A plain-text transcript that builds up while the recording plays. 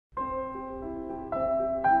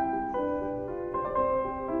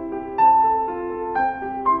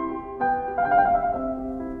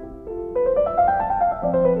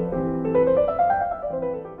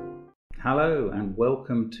Hello and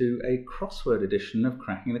welcome to a crossword edition of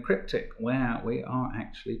Cracking the Cryptic, where we are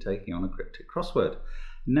actually taking on a cryptic crossword.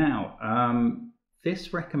 Now,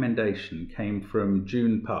 this recommendation came from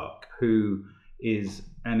June Park, who is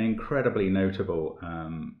an incredibly notable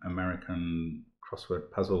American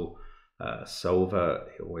crossword puzzle solver.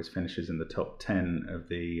 He always finishes in the top 10 of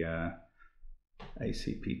the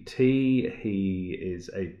ACPT. He is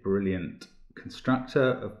a brilliant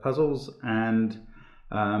constructor of puzzles, and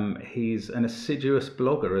he's an assiduous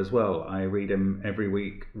blogger as well. I read him every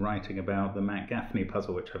week writing about the Matt Gaffney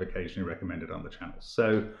puzzle, which I've occasionally recommended on the channel.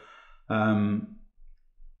 So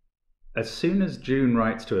as soon as June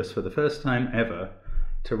writes to us for the first time ever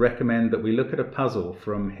to recommend that we look at a puzzle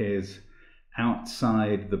from his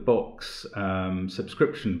outside the box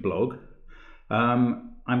subscription blog,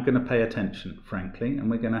 I'm going to pay attention, frankly,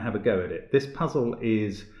 and we're going to have a go at it. This puzzle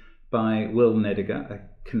is by Will Nediger, a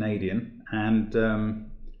Canadian, and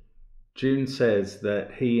June says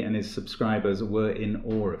that he and his subscribers were in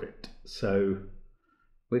awe of it. So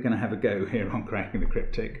we're going to have a go here on Cracking the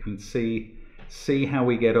Cryptic and see how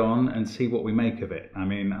we get on and see what we make of it. I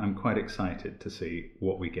mean, I'm quite excited to see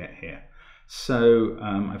what we get here. So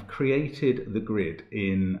I've created the grid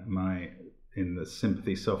in the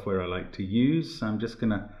Sympathy software I like to use. So I'm just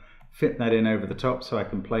going to fit that in over the top so I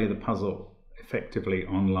can play the puzzle effectively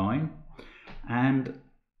online. And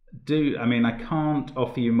I can't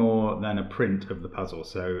offer you more than a print of the puzzle,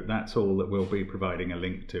 so that's all that we'll be providing a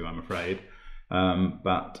link to, I'm afraid.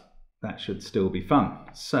 But that should still be fun.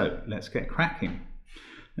 So let's get cracking.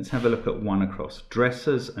 Let's have a look at one across.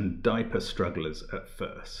 Dressers and diaper strugglers at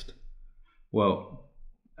first. Well,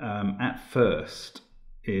 at first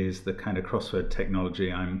is the kind of crossword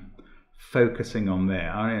technology I'm focusing on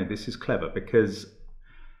there. I know this is clever because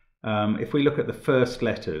if we look at the first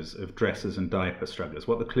letters of dressers and diaper strugglers,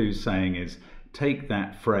 what the clue's saying is take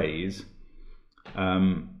that phrase,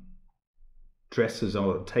 dressers,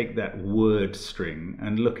 or take that word string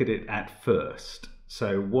and look at it at first.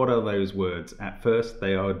 So what are those words at first?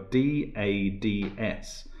 They are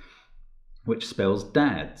D-A-D-S, which spells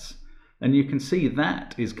dads. And you can see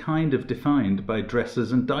that is kind of defined by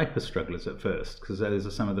dressers and diaper strugglers at first, because those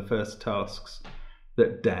are some of the first tasks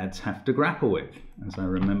that dads have to grapple with, as I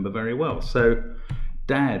remember very well. So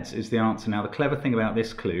dads is the answer. Now the clever thing about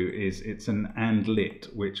this clue is it's an and lit,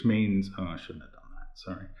 which means, oh, I shouldn't have done that,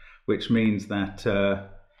 sorry, which means that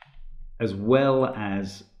as well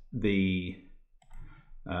as the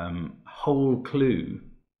whole clue,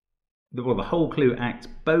 the whole clue acts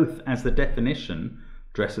both as the definition,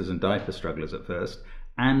 dressers and diaper strugglers at first,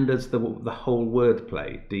 and as the whole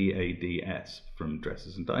wordplay, D-A-D-S, from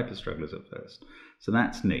dressers and diaper strugglers at first. So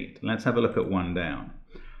that's neat. Let's have a look at one down.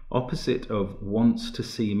 Opposite of wants to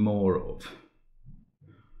see more of.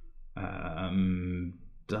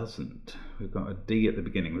 Doesn't. We've got a D at the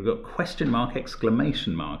beginning. We've got question mark,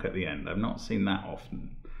 exclamation mark at the end. I've not seen that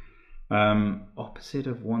often. Opposite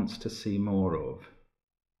of wants to see more of.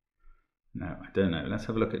 No, I don't know. Let's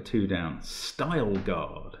have a look at two down. Style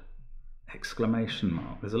guard. Exclamation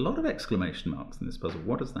mark. There's a lot of exclamation marks in this puzzle.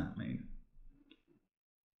 What does that mean?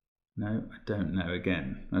 No, I don't know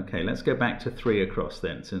again. Okay, let's go back to three across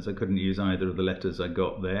then, since I couldn't use either of the letters I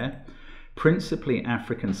got there. Principally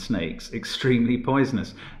African snakes, extremely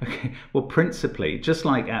poisonous. Okay, well, principally, just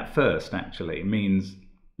like at first actually, means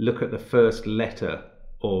look at the first letter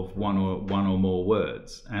of one or more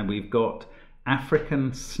words. And we've got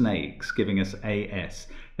African snakes giving us AS.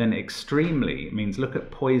 Then extremely means look at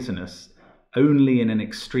poisonous only in an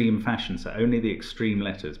extreme fashion, so only the extreme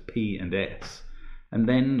letters, P and S. And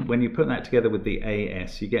then when you put that together with the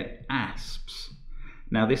AS, you get asps.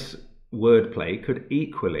 Now this wordplay could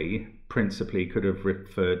equally, principally could have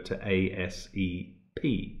referred to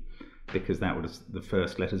ASEP, because that was the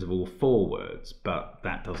first letters of all four words, but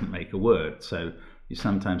that doesn't make a word. So you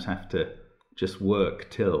sometimes have to just work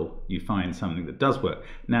till you find something that does work.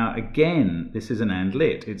 Now again, this is an and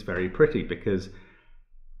lit. It's very pretty because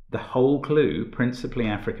the whole clue, principally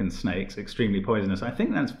African snakes, extremely poisonous. I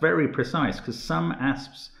think that's very precise because some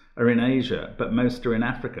asps are in Asia, but most are in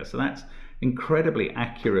Africa. So that's incredibly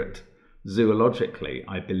accurate zoologically,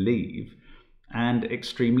 I believe. And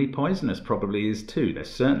extremely poisonous probably is too. They're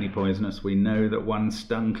certainly poisonous. We know that one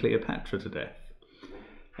stung Cleopatra to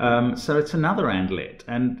death. So it's another and lit.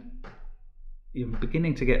 And you're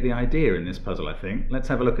beginning to get the idea in this puzzle, I think. Let's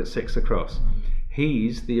have a look at six across.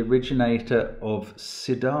 He's the originator of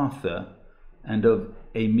Siddhartha and of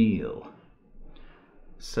Emil.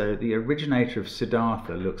 So the originator of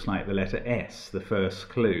Siddhartha looks like the letter S, the first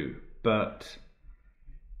clue, but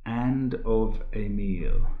and of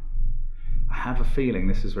Emil. I have a feeling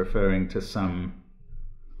this is referring to some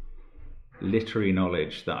literary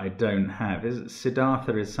knowledge that I don't have.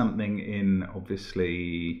 Siddhartha is something in,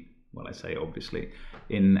 obviously, well, I say obviously,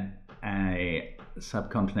 in a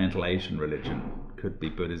subcontinental Asian religion. Could be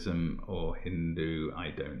Buddhism or Hindu,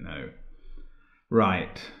 I don't know.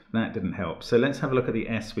 Right, that didn't help. So let's have a look at the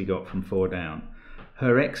S we got from 4 down.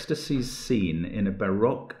 Her ecstasy's seen in a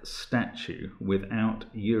Baroque statue without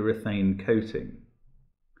urethane coating.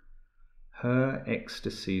 Her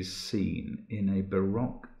ecstasy's seen in a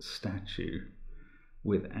Baroque statue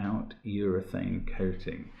without urethane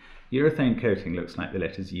coating. Urethane coating looks like the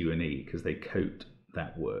letters U and E because they coat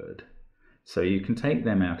that word. So you can take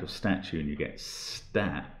them out of statue and you get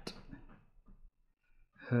stat.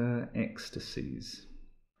 Her ecstasies.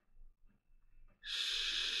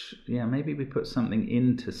 Yeah, maybe we put something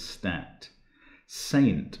into stat.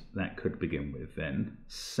 Saint, that could begin with then.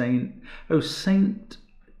 Saint, oh, Saint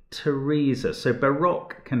Teresa. So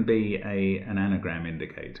Baroque can be an anagram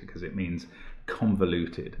indicator because it means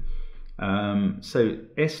convoluted. So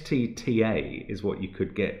STTA is what you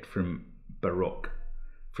could get from Baroque,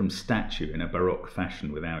 from statue in a Baroque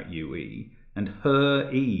fashion without UE. And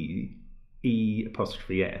her E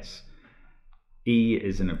apostrophe S. E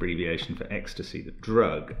is an abbreviation for ecstasy, the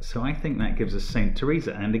drug. So I think that gives us Saint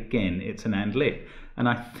Teresa. And again, it's an and lit. And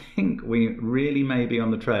I think we really may be on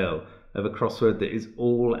the trail of a crossword that is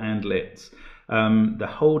all and lits. The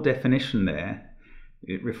whole definition there,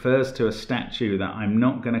 it refers to a statue that I'm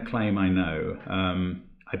not going to claim I know.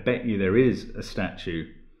 I bet you there is a statue,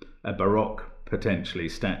 a Baroque, potentially,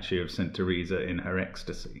 statue of Saint Teresa in her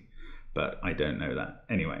ecstasy. But I don't know that.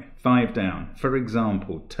 Anyway, 5 down. For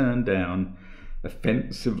example, turn down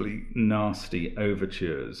offensively nasty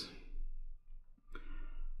overtures.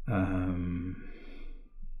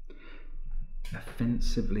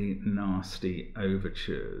 Offensively nasty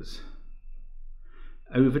overtures.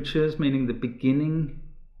 Overtures meaning the beginning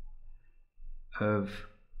of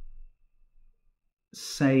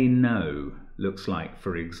say no, looks like,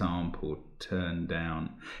 for example, turn down.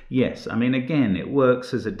 Yes, I mean, again, it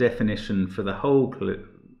works as a definition for the whole clue.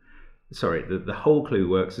 Sorry, the whole clue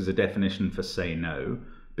works as a definition for say no,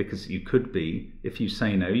 because you could be, if you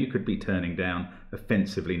say no, you could be turning down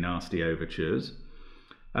offensively nasty overtures.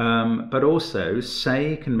 But also,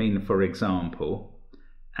 say can mean for example,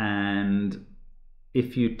 and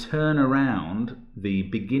if you turn around the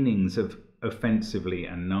beginnings of offensively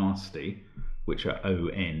and nasty, which are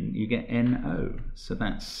O-N, you get N-O. So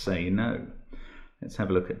that's say no. Let's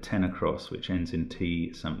have a look at 10 across, which ends in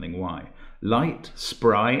T something Y. Light,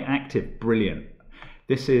 spry, active, brilliant.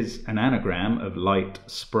 This is an anagram of light,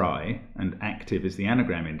 spry, and active is the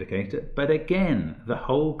anagram indicator. But again, the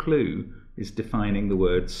whole clue is defining the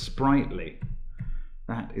word sprightly.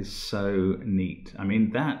 That is so neat. I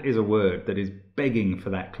mean, that is a word that is begging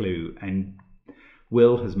for that clue, and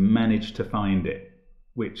Will has managed to find it,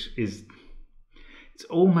 which is, it's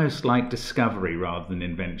almost like discovery rather than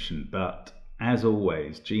invention, but as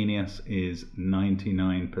always, genius is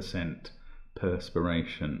 99%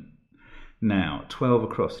 perspiration. Now, 12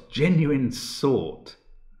 across, genuine sort.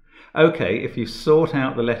 Okay, if you sort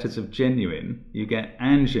out the letters of genuine, you get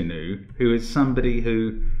ingenue, who is somebody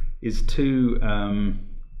who is too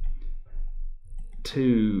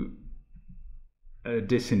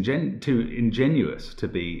ingenuous to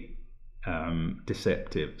be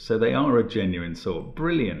deceptive. So they are a genuine sort.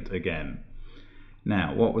 Brilliant again.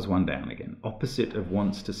 Now, what was 1 down again? Opposite of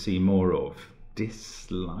wants to see more of.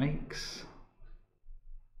 Dislikes?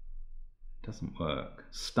 Doesn't work.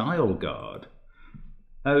 Style guard.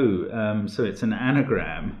 Oh, so it's an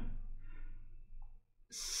anagram.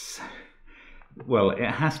 Well,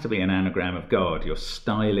 it has to be an anagram of God. You're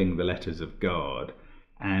styling the letters of God.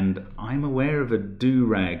 And I'm aware of a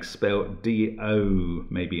do-rag spelled D-O,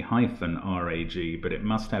 maybe hyphen R-A-G, but it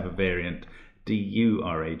must have a variant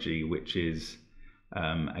D-U-R-A-G, which is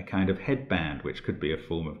a kind of headband, which could be a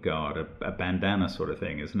form of guard, a bandana sort of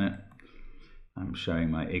thing, isn't it? I'm showing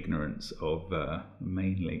my ignorance of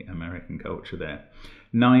mainly American culture there.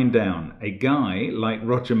 9 down. A guy like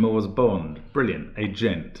Roger Moore's Bond. Brilliant. A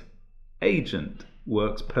gent. Agent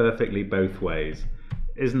works perfectly both ways.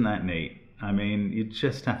 Isn't that neat? I mean, you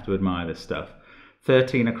just have to admire this stuff.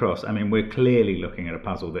 13 across. I mean, we're clearly looking at a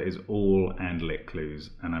puzzle that is all and lit clues,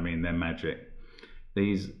 and I mean, they're magic.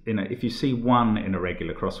 These, if you see one in a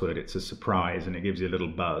regular crossword, it's a surprise and it gives you a little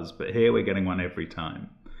buzz, but here we're getting one every time.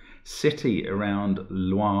 City around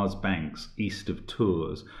Loire's banks, east of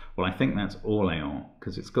Tours. Well, I think that's Orléans,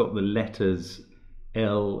 because it's got the letters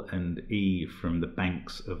L and E from the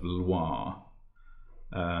banks of Loire.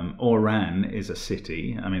 Oran is a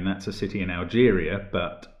city. I mean, that's a city in Algeria,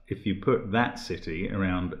 but if you put that city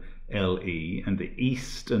around L-E, and the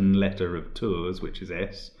eastern letter of Tours, which is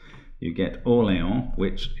S, you get Orléans,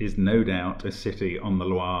 which is no doubt a city on the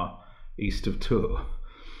Loire east of Tours.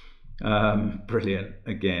 Brilliant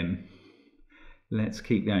again. Let's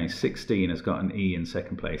keep going. 16 has got an E in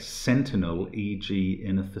second place. Sentinel, e.g.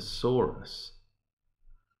 in a thesaurus.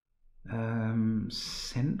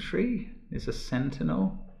 Sentry is a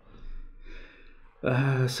sentinel.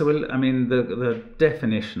 So, I mean, the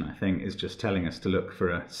definition, I think, is just telling us to look for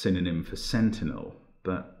a synonym for sentinel.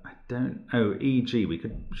 But I don't... Oh, e.g. We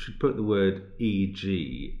should put the word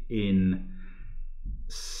e.g. in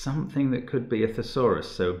something that could be a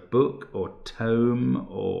thesaurus. So book or tome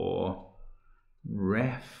or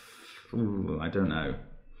ref. Ooh, I don't know.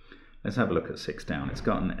 Let's have a look at 6 down. It's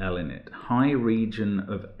got an L in it. High region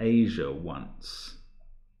of Asia once.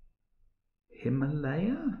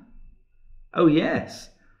 Himalaya? Oh, yes.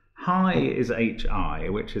 High is HI,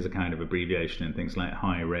 which is a kind of abbreviation in things like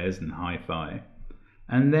high res and hi-fi.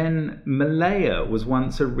 And then Malaya was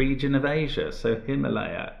once a region of Asia. So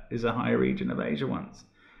Himalaya is a high region of Asia once.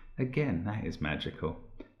 Again, that is magical.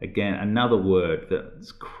 Again, another word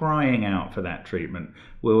that's crying out for that treatment.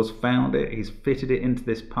 Will's found it. He's fitted it into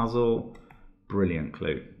this puzzle. Brilliant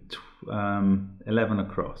clue. 11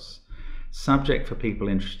 across. Subject for people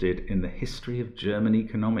interested in the history of German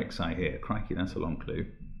economics, I hear. Crikey, that's a long clue.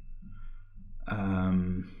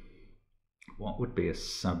 What would be a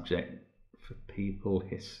subject for people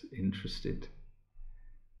interested?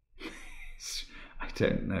 I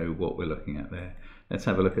don't know what we're looking at there. Let's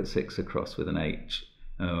have a look at 6 across with an H.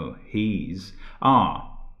 Oh, he's...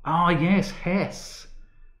 yes, Hess.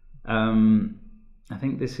 I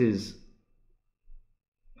think this is...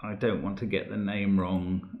 I don't want to get the name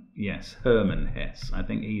wrong. Yes, Hermann Hesse. I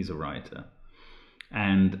think he's a writer.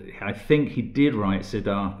 And I think he did write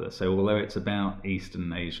Siddhartha. So although it's about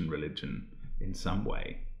Eastern Asian religion in some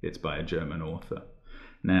way, it's by a German author.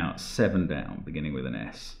 Now, 7 down, beginning with an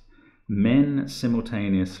S. Men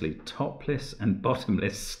simultaneously topless and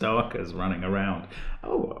bottomless starkers running around.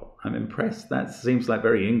 Oh, well, I'm impressed. That seems like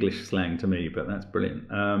very English slang to me, but that's brilliant.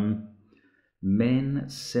 Men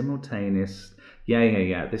simultaneous...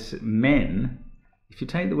 Yeah. This men, if you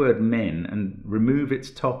take the word men and remove its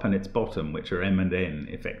top and its bottom, which are M and N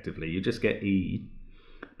effectively, you just get E.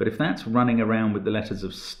 But if that's running around with the letters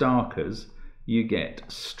of starkers, you get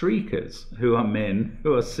streakers, who are men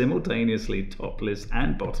who are simultaneously topless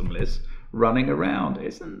and bottomless running around.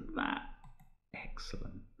 Isn't that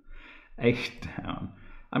excellent? 8 down.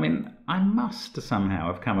 I mean, I must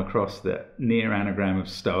somehow have come across the near anagram of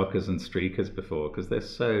starkers and streakers before, because they're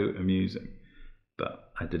so amusing.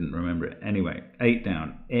 But I didn't remember it. Anyway, 8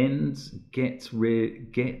 down. Ends gets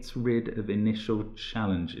rid of initial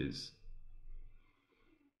challenges.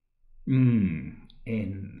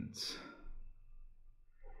 Ends.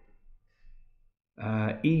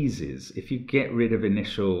 Eases. If you get rid of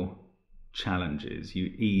initial challenges, you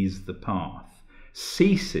ease the path.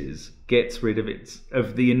 Ceases gets rid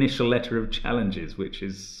of the initial letter of challenges, which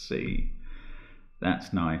is C.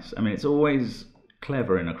 That's nice. I mean, it's always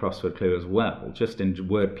clever in a crossword clue as well, just in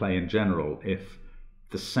wordplay in general, if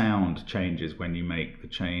the sound changes when you make the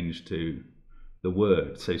change to the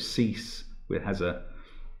word. So cease has a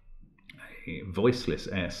voiceless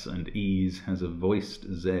S, and ease has a voiced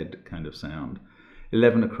Z kind of sound.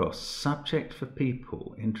 11 across. Subject for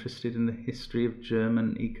people interested in the history of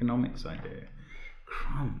German economics, I hear.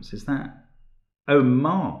 Crumbs, is that... Oh,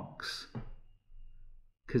 Marx.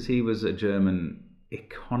 Because he was a German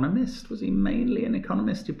economist. Was he mainly an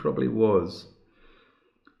economist? He probably was.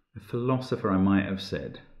 A philosopher, I might have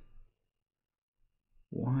said.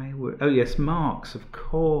 Oh, yes, Marx, of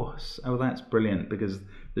course. Oh, that's brilliant, because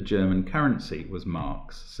the German currency was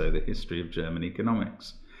Marx, so the history of German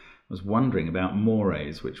economics. I was wondering about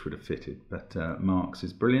mores, which would have fitted, but Marx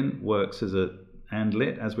is brilliant, works as a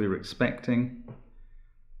and-lit, as we were expecting.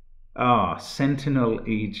 Sentinel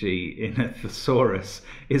e.g. in a thesaurus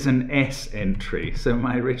is an S entry, so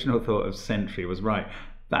my original thought of sentry was right.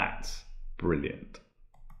 That's brilliant.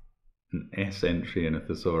 An S entry in a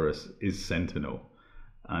thesaurus is sentinel.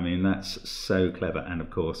 I mean, that's so clever. And of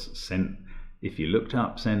course, if you looked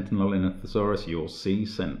up sentinel in a thesaurus, you'll see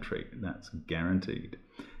sentry. That's guaranteed.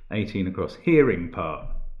 18 across. Hearing part.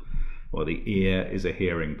 Well, the ear is a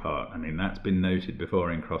hearing part. I mean, that's been noted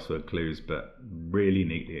before in crossword clues, but really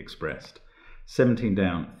neatly expressed. 17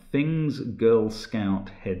 down. Things Girl Scout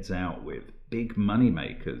heads out with. Big money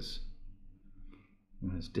makers.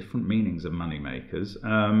 Well, there's different meanings of money makers.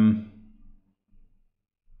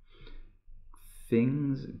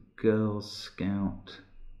 Things Girl Scout.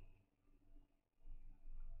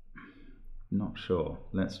 Not sure.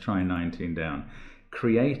 Let's try 19 down.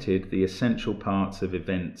 created the essential parts of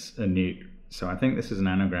events anew. So I think this is an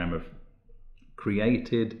anagram of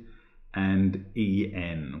created and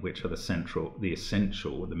en, which are the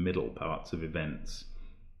essential, the middle parts of events.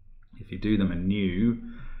 If you do them anew,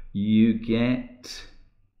 you get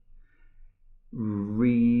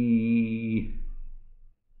reenacted.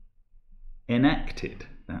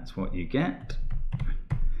 That's what you get,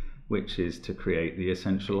 which is to create the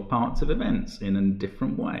essential parts of events in a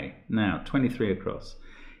different way. Now, 23 across.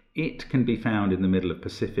 It can be found in the middle of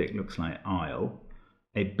Pacific, looks like isle.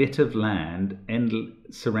 A bit of land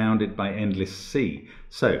surrounded by endless sea.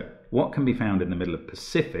 So, what can be found in the middle of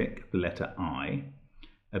Pacific? The letter I.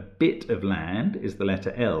 A bit of land is the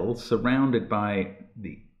letter L, surrounded by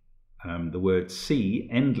the word sea,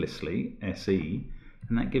 endlessly, S-E,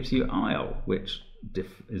 and that gives you isle, which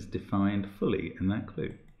is defined fully in that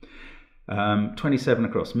clue. 27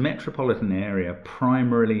 across. Metropolitan area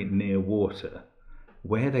primarily near water,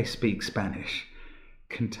 where they speak Spanish,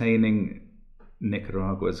 containing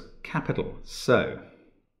Nicaragua's capital. So,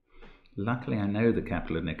 luckily I know the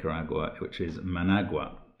capital of Nicaragua, which is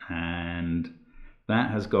Managua, and that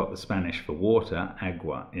has got the Spanish for water,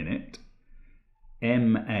 agua, in it.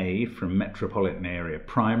 MA from metropolitan area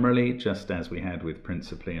primarily, just as we had with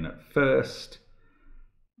principally and at first.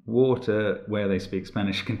 Water, where they speak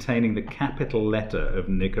Spanish, containing the capital letter of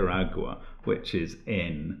Nicaragua, which is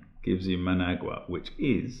N, gives you Managua, which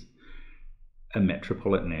is a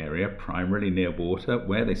metropolitan area primarily near water,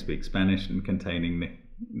 where they speak Spanish and containing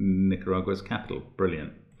Nicaragua's capital.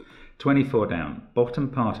 Brilliant. 24 down. Bottom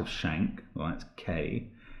part of shank, well that's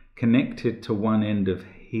K, connected to one end of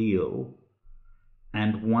heel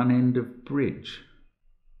and one end of bridge.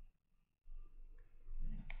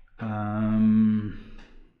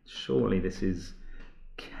 Surely this is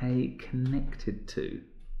K connected to.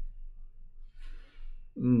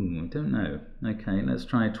 I don't know. Okay, let's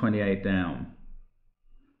try 28 down.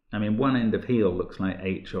 I mean, one end of heel looks like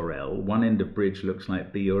H or L, one end of bridge looks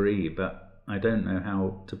like B or E, but I don't know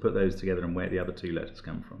how to put those together and where the other two letters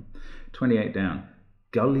come from. 28 down.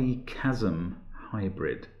 Gully chasm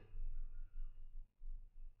hybrid.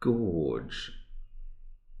 Gorge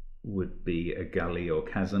would be a gully or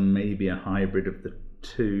chasm, maybe a hybrid of the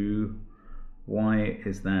two. Why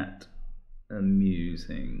is that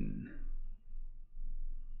amusing?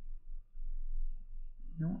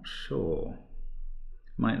 Not sure.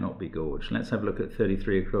 Might not be gorge. Let's have a look at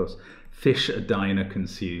 33 across. Fish a diner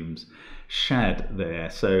consumes. Shad there,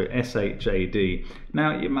 so S-H-A-D.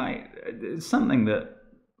 Now you might, it's something that,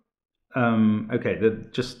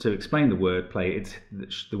 just to explain the wordplay, it's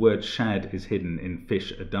the word shad is hidden in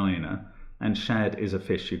fish a diner, and shad is a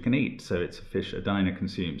fish you can eat, so it's a fish a diner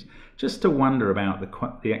consumes. Just to wonder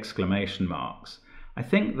about the exclamation marks. I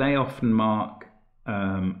think they often mark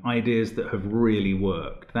ideas that have really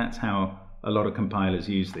worked. That's how a lot of compilers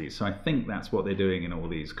use these, so I think that's what they're doing in all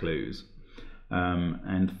these clues.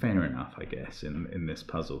 And fair enough, I guess, in this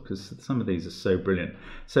puzzle, because some of these are so brilliant.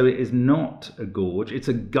 So it is not a gorge, it's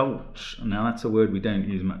a gulch. Now that's a word we don't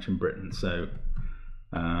use much in Britain, so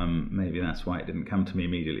maybe that's why it didn't come to me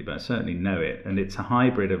immediately, but I certainly know it. And it's a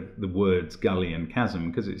hybrid of the words gully and chasm,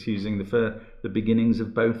 because it's using the beginnings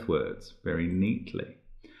of both words very neatly.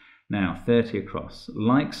 Now, 30 across.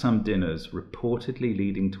 Like some dinners reportedly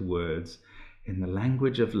leading to words in the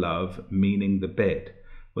language of love, meaning the bed.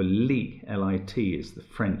 Well, lit, L-I-T, is the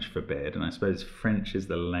French for bed, and I suppose French is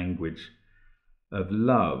the language of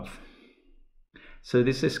love. So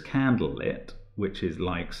this is candlelit, which is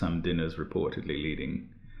like some dinners reportedly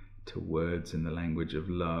leading to words in the language of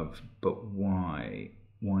love. But why?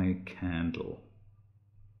 Why candle?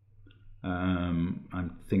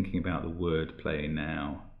 I'm thinking about the wordplay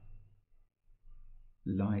now.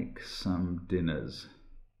 Like some dinners.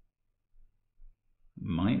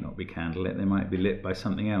 Might not be candlelit, they might be lit by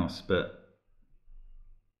something else, but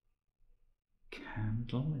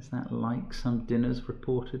candle, is that like some dinners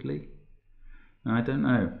reportedly? I don't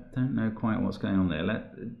know quite what's going on there.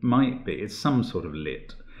 It might be, it's some sort of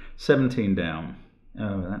lit. 17 down.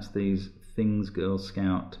 Oh, that's these things Girl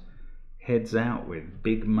Scout heads out with,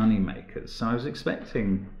 big money makers. So I was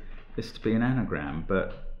expecting this to be an anagram,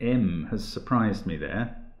 but M has surprised me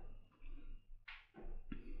there.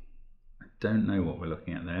 Don't know what we're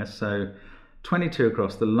looking at there. So 22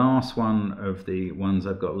 across, the last one of the ones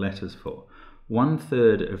I've got letters for.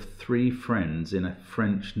 1/3 of 3 friends in a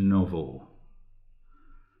French novel.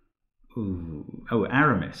 Ooh. Oh,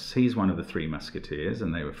 Aramis, he's one of the 3 musketeers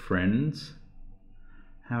and they were friends.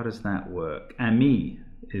 How does that work? Ami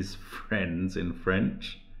is friends in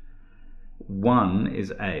French. 1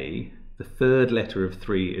 is A, the 3rd letter of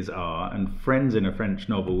 3 is R, and friends in a French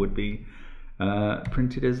novel would be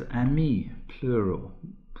Printed as ami, plural.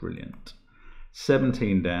 Brilliant.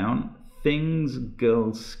 17 down. Things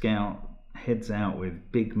Girl Scout heads out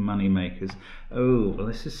with, big money makers. Oh, well,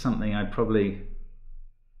 this is something I probably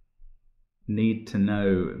need to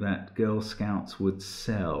know that Girl Scouts would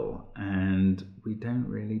sell, and we don't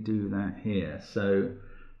really do that here. So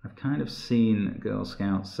I've kind of seen Girl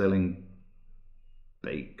Scouts selling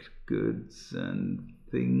baked goods and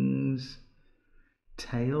things.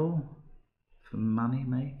 Tail for money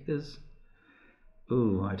makers.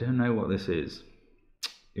 Oh, I don't know what this is.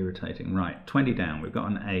 Irritating. Right, 20 down. We've got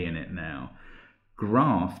an A in it now.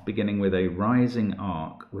 Graph beginning with a rising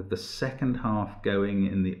arc with the second half going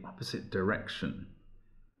in the opposite direction.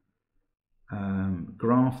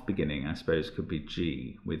 Graph beginning, I suppose, could be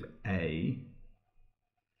G with A.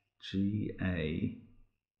 G, A.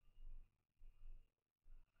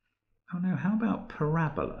 Oh no, how about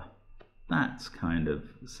parabola? That's kind of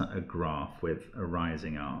a graph with a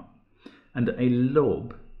rising arc. And a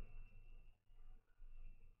lob.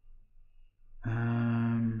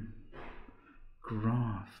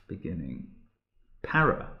 Graph beginning.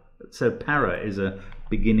 Para. So para is a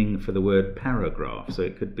beginning for the word paragraph. So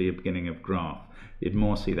it could be a beginning of graph. You'd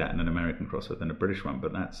more see that in an American crossword than a British one,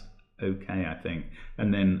 but that's okay, I think.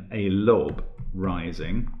 And then a lob,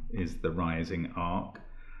 rising, is the rising arc,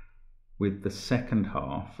 with the second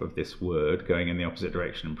half of this word going in the opposite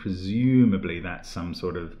direction. And presumably that's some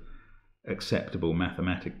sort of acceptable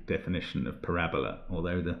mathematic definition of parabola,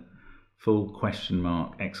 although the full question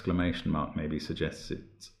mark, exclamation mark maybe suggests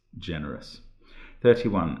it's generous.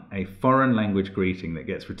 31, a foreign language greeting that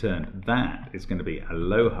gets returned. That is going to be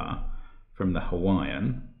aloha from the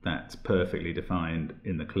Hawaiian. That's perfectly defined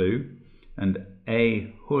in the clue. And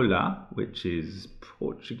a hula, which is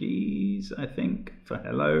Portuguese, I think, for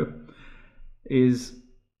hello, is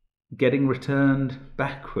getting returned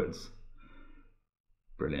backwards.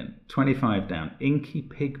 Brilliant. 25 down. Inky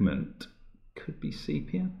pigment, could be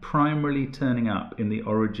sepia, primarily turning up in the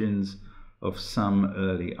origins of some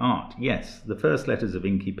early art. Yes, the first letters of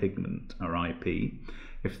inky pigment are IP.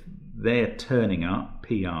 If they're turning up,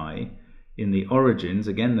 PI, in the origins,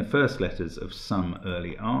 again the first letters of some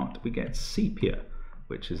early art, we get sepia,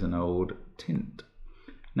 which is an old tint.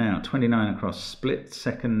 Now, 29 across, split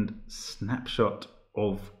second snapshot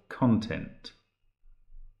of content.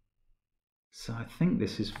 So I think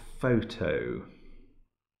this is photo.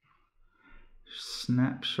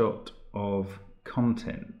 Snapshot of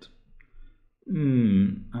content.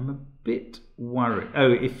 I'm a bit worried.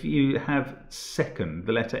 Oh, if you have second,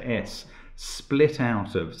 the letter S, split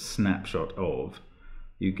out of snapshot of,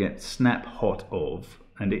 you get snap hot of,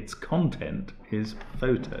 and its content is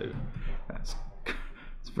photo. It's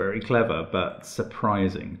very clever, but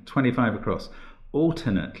surprising. 25 across.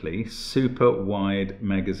 Alternately, super wide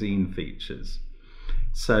magazine features.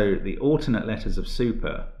 So the alternate letters of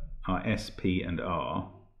super are S, P, and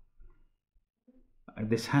R.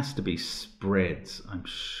 This has to be spreads, I'm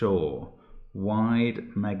sure.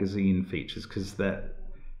 Wide magazine features, because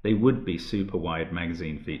they would be super wide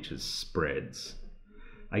magazine features, spreads.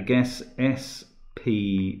 I guess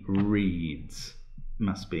SP reads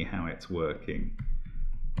must be how it's working.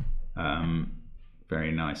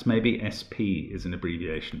 Very nice. Maybe SP is an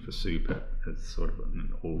abbreviation for super, as sort of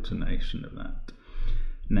an alternation of that.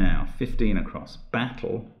 Now, 15 across.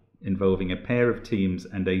 Battle involving a pair of teams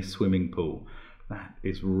and a swimming pool. That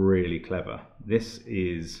is really clever. This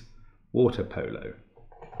is water polo.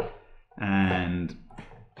 And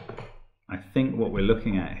I think what we're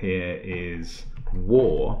looking at here is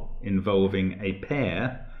war involving a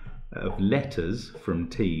pair of letters from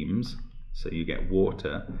teams. So you get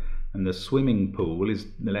water. And the swimming pool is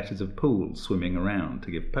the letters of pool swimming around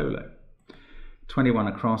to give polo. 21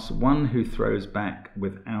 across. One who throws back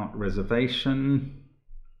without reservation.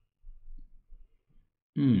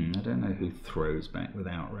 I don't know who throws back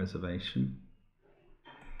without reservation.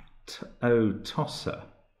 Tosser.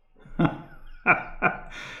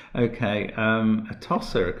 Okay, a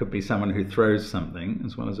tosser could be someone who throws something,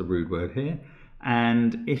 as well as a rude word here.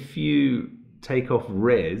 And if you take off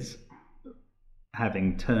res,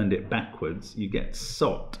 having turned it backwards, you get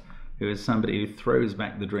sot, who is somebody who throws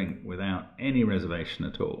back the drink without any reservation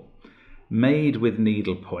at all. Made with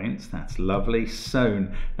needle points, that's lovely.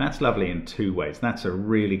 Sewn, that's lovely in two ways. That's a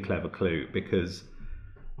really clever clue, because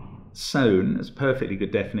sewn is a perfectly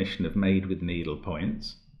good definition of made with needle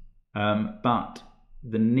points, but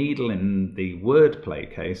the needle in the wordplay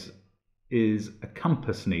case is a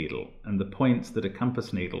compass needle, and the points that a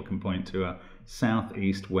compass needle can point to are south,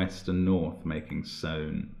 east, west and north, making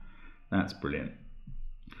sewn. That's brilliant.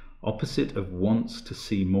 Opposite of wants to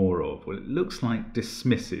see more of. Well, it looks like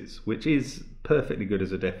dismisses, which is perfectly good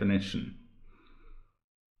as a definition.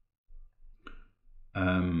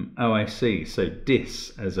 Oh, I see. So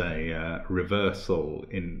dis as a reversal,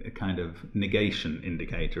 in a kind of negation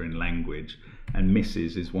indicator in language, and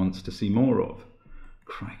misses is wants to see more of.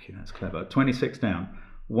 Crikey, that's clever. 26 down.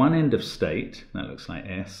 One end of state, that looks like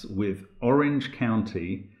S, with Orange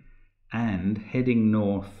County and heading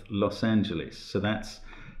north Los Angeles. So that's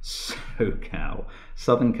SoCal,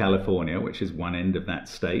 Southern California, which is one end of that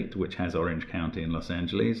state, which has Orange County and Los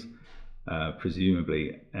Angeles.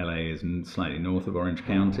 Presumably LA is slightly north of Orange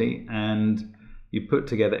County, and you put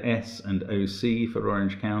together S and OC for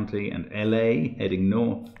Orange County and LA heading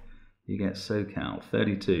north, you get SoCal.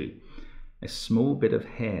 32. A small bit of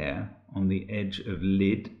hair on the edge of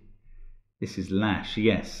lid. This is lash,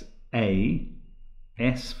 yes. A,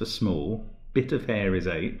 S for small, bit of hair is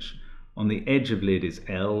H, on the edge of lid is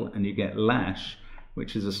L, and you get lash,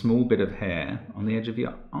 which is a small bit of hair on the edge of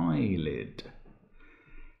your eyelid.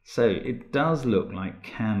 So it does look like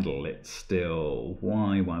candlelit still.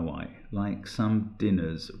 Why? Like some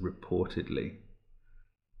dinners, reportedly.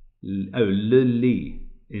 Oh, le lit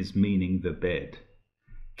is meaning the bed.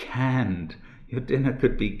 Canned. Your dinner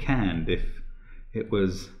could be canned if it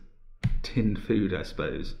was tinned food, I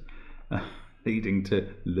suppose. Leading to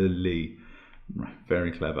le lit.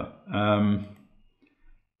 Very clever.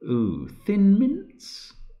 Ooh, thin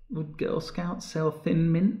mints? Would Girl Scouts sell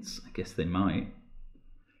thin mints? I guess they might.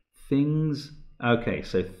 Things, okay,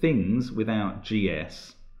 so things without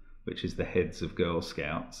GS, which is the heads of Girl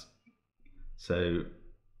Scouts. So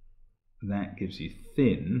that gives you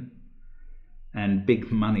thin, and big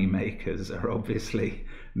money makers are obviously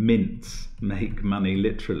mints, make money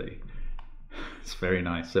literally. It's very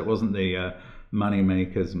nice. So it wasn't the money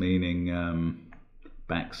makers meaning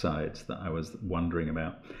backsides that I was wondering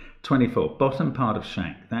about. 24, bottom part of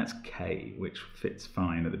shank, that's K, which fits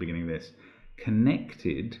fine at the beginning of this.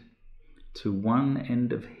 Connected to one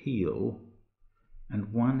end of heel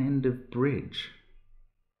and one end of bridge.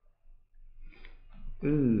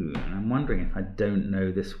 Ooh, and I'm wondering if I don't know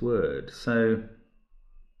this word. So,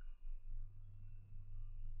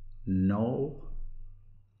 knoll?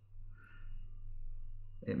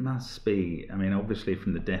 It must be, I mean, obviously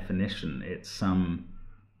from the definition, it's some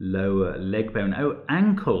lower leg bone. Oh,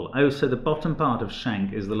 ankle. Oh, so the bottom part of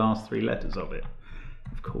shank is the last three letters of it.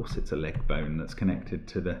 Of course it's a leg bone that's connected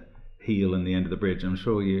to the heel and the end of the bridge. I'm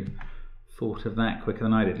sure you thought of that quicker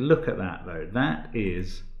than I did. Look at that though. That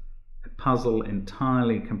is a puzzle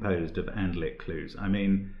entirely composed of and-lit clues. I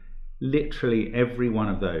mean, literally every one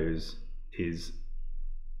of those is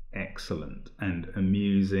excellent and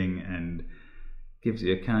amusing and gives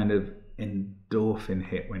you a kind of endorphin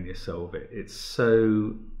hit when you solve it. It's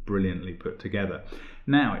so brilliantly put together.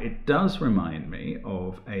 Now, it does remind me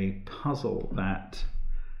of a puzzle that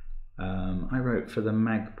I wrote for the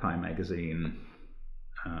Magpie magazine,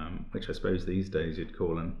 which I suppose these days you'd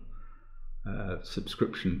call a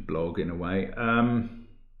subscription blog in a way,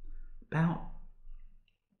 about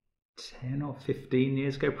 10 or 15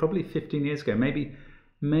 years ago, probably 15 years ago,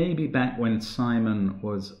 maybe back when Simon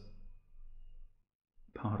was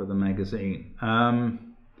part of the magazine.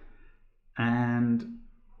 And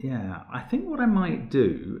yeah, I think what I might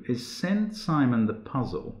do is send Simon the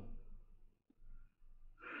puzzle,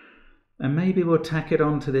 and maybe we'll tack it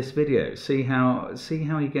on to this video, see how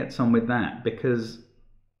he gets on with that, because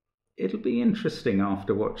it'll be interesting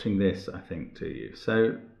after watching this, I think, to you.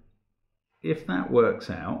 So if that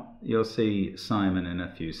works out, you'll see Simon in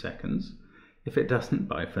a few seconds. If it doesn't,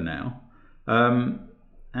 bye for now.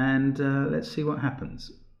 Let's see what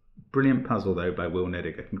happens. Brilliant puzzle though by Will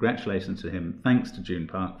Nediger. Congratulations to him. Thanks to June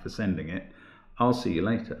Park for sending it. I'll see you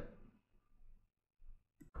later.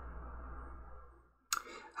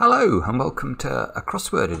 Hello and welcome to a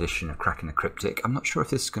crossword edition of Cracking the Cryptic. I'm not sure if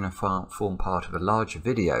this is going to form part of a larger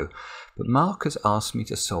video, but Mark has asked me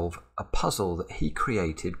to solve a puzzle that he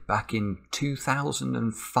created back in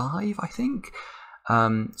 2005, I think.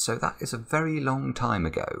 So that is a very long time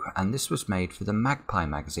ago, and this was made for the Magpie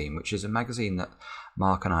magazine, which is a magazine that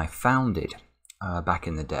Mark and I founded back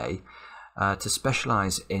in the day to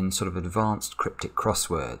specialise in sort of advanced cryptic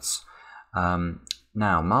crosswords.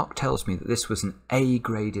 Now, Mark tells me that this was an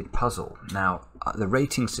A-graded puzzle. Now, the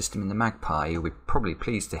rating system in the Magpie, you'll be probably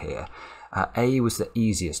pleased to hear, A was the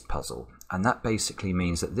easiest puzzle, and that basically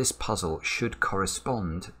means that this puzzle should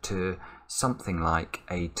correspond to something like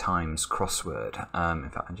a Times crossword. In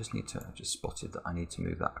fact, I just spotted that I need to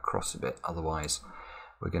move that across a bit, otherwise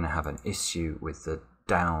we're going to have an issue with the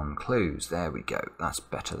down clues. There we go, that's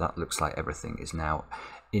better. That looks like everything is now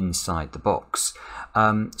inside the box.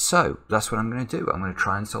 So that's what I'm going to do. I'm going to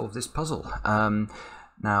try and solve this puzzle.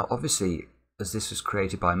 Now, obviously, as this was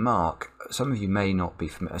created by Mark, some of you may not be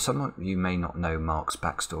familiar, some of you may not know Mark's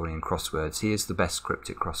backstory in crosswords. He is the best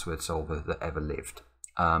cryptic crossword solver that ever lived.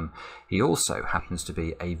 He also happens to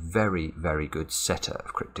be a very, very good setter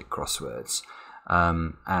of cryptic crosswords.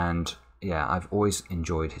 And yeah, I've always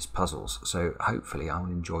enjoyed his puzzles, so hopefully I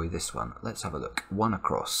will enjoy this one. Let's have a look. One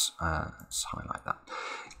across. Let's highlight that.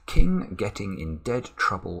 King getting in dead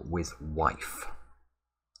trouble with wife.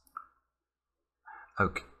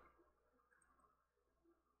 Okay.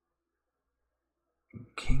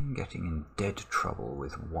 King getting in dead trouble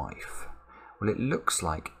with wife. Well, it looks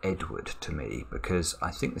like Edward to me, because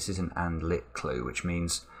I think this is an and lit clue, which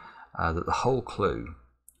means that the whole clue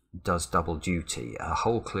does double duty. A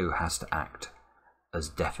whole clue has to act as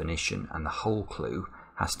definition, and the whole clue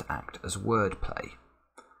has to act as wordplay.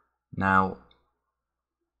 Now,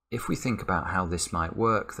 if we think about how this might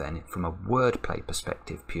work then, from a wordplay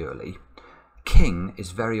perspective purely, king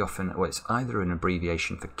is very often, well, it's either an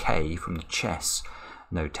abbreviation for K from the chess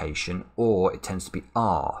notation, or it tends to be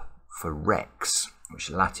R for Rex, which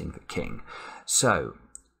is Latin for king. So,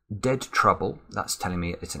 dead trouble, that's telling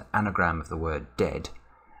me it's an anagram of the word dead,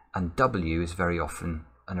 and W is very often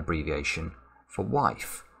an abbreviation for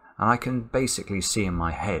wife. And I can basically see in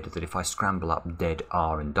my head that if I scramble up dead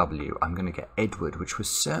R and W, I'm going to get Edward, which was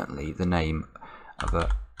certainly the name of an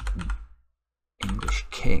English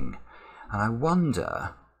king. And I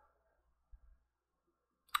wonder,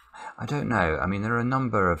 I don't know, I mean, there are a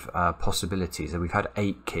number of possibilities. We've had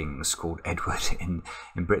 8 kings called Edward in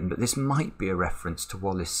Britain, but this might be a reference to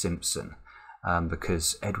Wallis Simpson,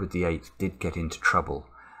 because Edward VIII did get into trouble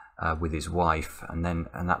with his wife, and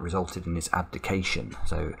that resulted in his abdication.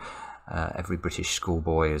 So every British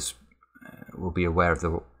schoolboy will be aware of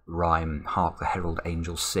the rhyme, "Hark the herald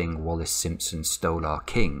angels sing, Wallis Simpson stole our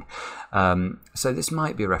king." So this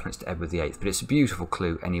might be a reference to Edward VIII, but it's a beautiful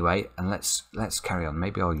clue anyway, and let's carry on.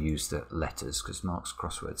 Maybe I'll use the letters, because Mark's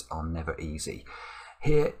crosswords are never easy.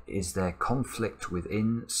 Here is their conflict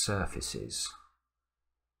within surfaces.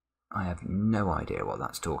 I have no idea what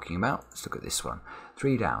that's talking about. Let's look at this one.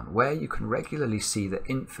 3 down. Where you can regularly see the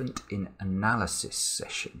infant in analysis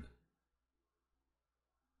session.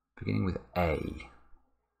 Beginning with A.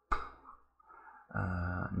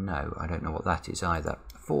 No, I don't know what that is either.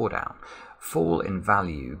 4 down. Fall in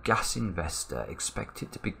value, gas investor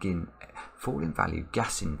expected to begin. Fall in value,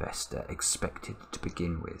 gas investor expected to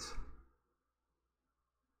begin with.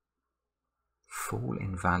 Fall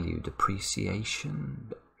in value,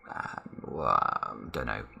 depreciation. Don't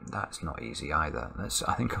know. That's not easy either.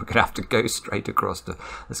 I think I'm going to have to go straight across to.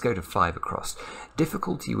 Let's go to 5 across.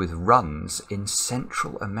 Difficulty with runs in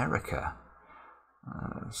Central America.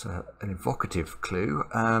 So an evocative clue.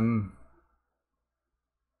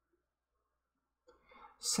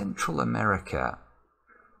 Central America.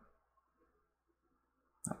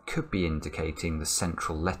 That could be indicating the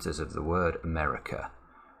central letters of the word America.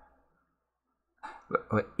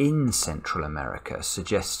 In Central America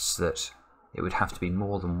suggests that it would have to be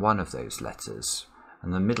more than one of those letters,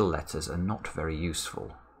 and the middle letters are not very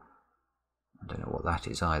useful. I don't know what that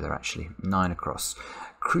is either, actually. 9 across.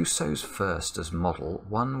 Crusoe's first as model,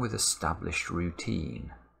 one with established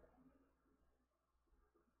routine.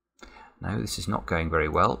 No, this is not going very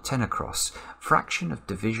well. 10 across. Fraction of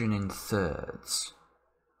division in thirds.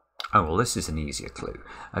 Oh, well, this is an easier clue.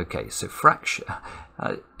 Okay, so fraction,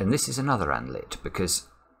 and this is another anlit, because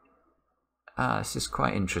this is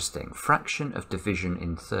quite interesting. Fraction of division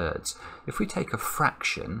in thirds. If we take a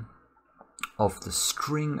fraction of the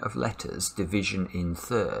string of letters, division in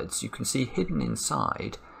thirds, you can see hidden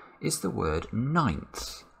inside is the word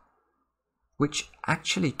ninth, which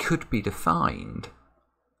actually could be defined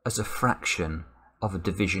as a fraction of a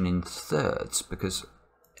division in thirds, because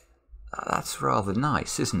that's rather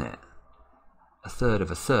nice, isn't it? A third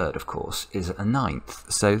of a third, of course, is a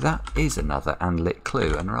ninth. So that is another anlit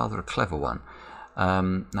clue, and rather a clever one.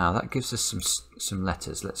 Now that gives us some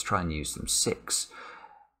letters. Let's try and use them. 6.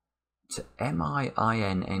 To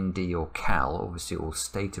M-I-I-N-N-D or CAL, obviously all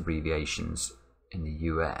state abbreviations in the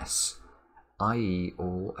US, i.e.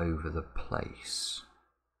 all over the place.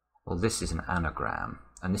 Well, this is an anagram,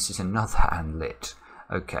 and this is another anlit.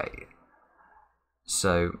 Okay,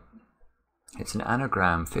 so it's an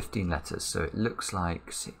anagram, 15 letters, so it looks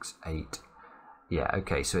like 6, 8. Yeah,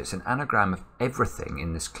 okay, so it's an anagram of everything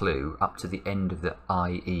in this clue up to the end of the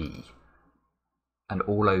IE. And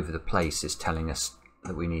all over the place is telling us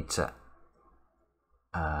that we need to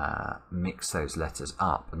mix those letters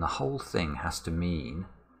up. And the whole thing has to mean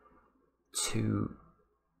two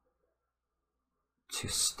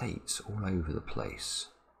states all over the place.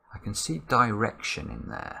 I can see direction in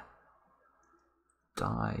there.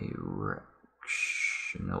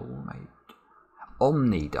 mate.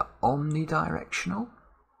 Omnidirectional?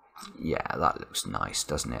 Yeah, that looks nice,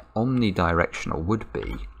 doesn't it? Omnidirectional would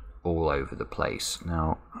be all over the place.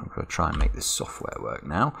 Now, I'm going to try and make this software work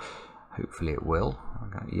now. Hopefully it will.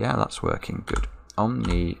 Okay. Yeah, that's working. Good.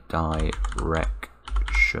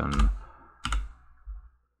 Omnidirectional.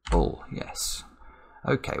 Yes.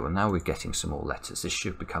 Okay, well now we're getting some more letters. This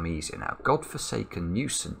should become easier now. Godforsaken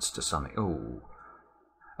nuisance to some... Oh.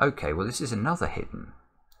 Okay, well this is another hidden.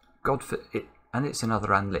 And it's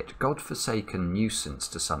another unlit. Godforsaken nuisance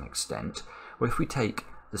to some extent. Well, if we take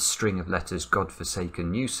the string of letters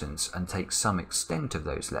godforsaken nuisance and take some extent of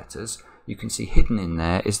those letters, you can see hidden in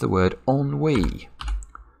there is the word ennui,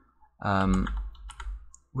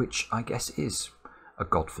 which I guess is a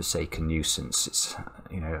godforsaken nuisance. It's,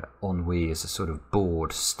 you know, ennui is a sort of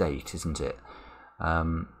bored state, isn't it?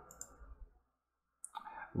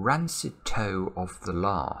 Rancid toe of the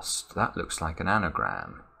last. That looks like an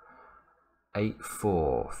anagram.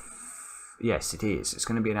 8-4. Yes, it is. It's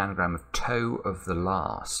going to be an anagram of toe of the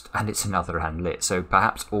last, and it's another anlit. So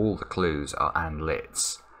perhaps all the clues are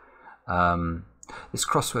anlits. This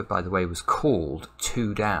crossword, by the way, was called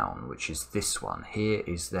Two Down, which is this one. Here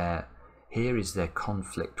is their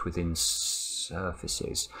conflict within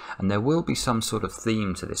surfaces, and there will be some sort of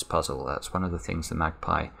theme to this puzzle. That's one of the things the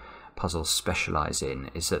Magpie puzzles specialise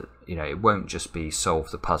in, is that, you know, it won't just be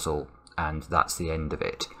solve the puzzle and that's the end of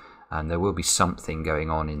it. And there will be something going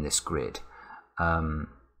on in this grid.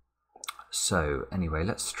 So anyway,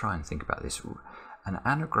 let's try and think about this. An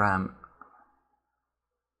anagram.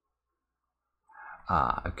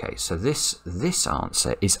 Okay. So this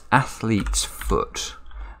answer is athlete's foot.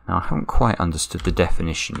 Now I haven't quite understood the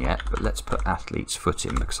definition yet, but let's put athlete's foot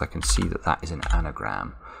in because I can see that that is an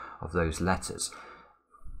anagram of those letters.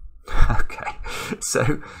 Okay.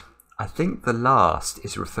 So I think the last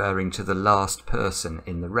is referring to the last person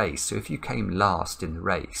in the race. So if you came last in the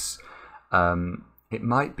race, it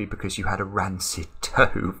might be because you had a rancid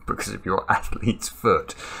toe because of your athlete's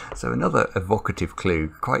foot. So another evocative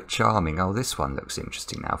clue, quite charming. Oh, this one looks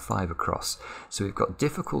interesting now, 5 across. So we've got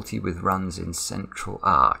difficulty with runs in central,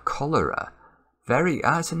 cholera. It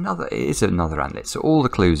is another anlit. So all the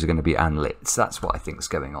clues are going to be anlits. That's what I think is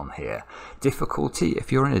going on here. Difficulty,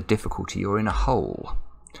 if you're in a difficulty, you're in a hole.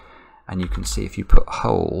 And you can see if you put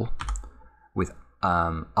hole with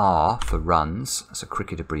R for runs, that's a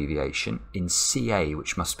cricket abbreviation, in CA,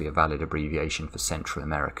 which must be a valid abbreviation for Central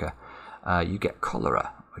America, you get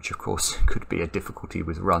cholera, which of course could be a difficulty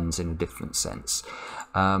with runs in a different sense.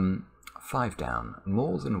 5 down,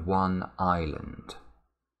 more than one island.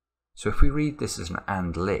 So if we read this as an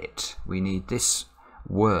andlit, we need this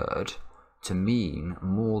word to mean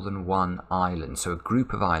more than one island. So a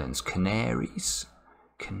group of islands, Canaries,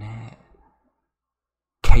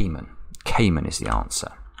 Cayman is the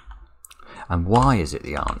answer. And why is it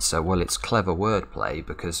the answer? Well, it's clever wordplay,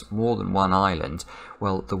 because more than one island,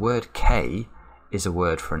 well, the word K is a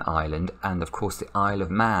word for an island, and of course the Isle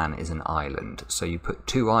of Man is an island. So you put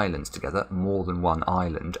two islands together, more than one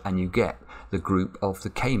island, and you get the group of the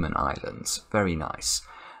Cayman Islands. Very nice.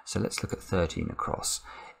 So let's look at 13 across.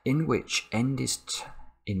 In which end is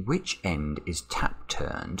tap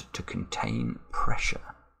turned to contain pressure?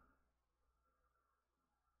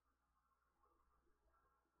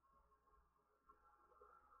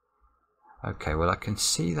 Okay, well I can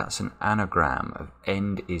see that's an anagram of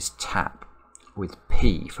end is tap with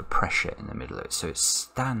P for pressure in the middle of it, so it's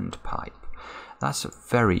standpipe. That's a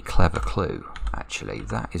very clever clue, actually.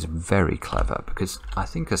 That is very clever, because I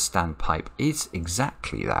think a standpipe is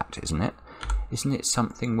exactly that, isn't it? Isn't it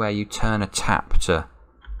something where you turn a tap to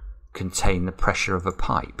contain the pressure of a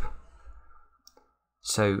pipe?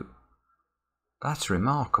 So that's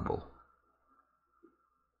remarkable.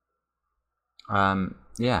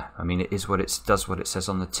 Yeah, I mean, it is what it does, what it says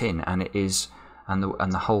on the tin, and it is, and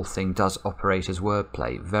the whole thing does operate as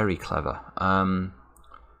wordplay. Very clever.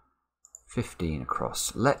 15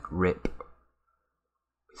 across. Let rip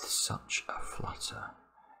with such a flutter.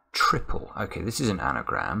 Triple. Okay, this is an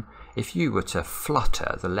anagram. If you were to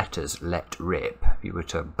flutter the letters let rip, if you were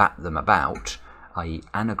to bat them about, i.e.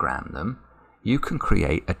 anagram them, you can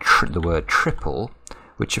create the word triple,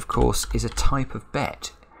 which of course is a type of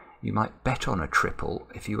bet. You might bet on a triple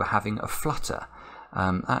if you were having a flutter.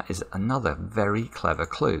 That is another very clever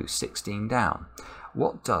clue. 16 down.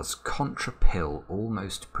 What does contrapill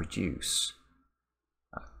almost produce?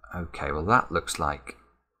 Okay, well that looks like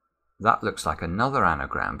another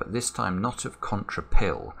anagram, but this time not of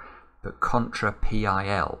contrapill, but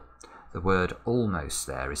contra-pil. The word almost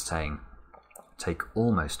there is saying take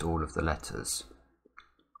almost all of the letters.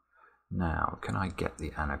 Now, can I get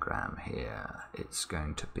the anagram here? It's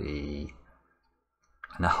going to be,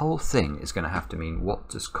 and the whole thing is going to have to mean, what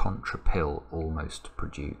does contrapill almost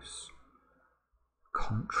produce?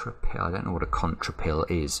 Contrapill, I don't know what a contrapill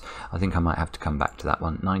is. I think I might have to come back to that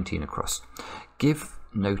one. 19 across. Give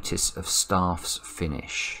notice of staff's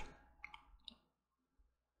finish.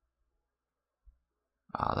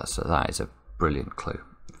 That is a brilliant clue.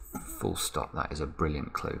 Full stop, that is a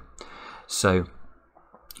brilliant clue. So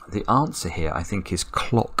the answer here, I think, is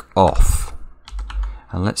clock off.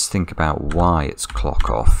 And let's think about why it's clock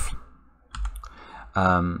off.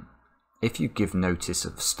 If you give notice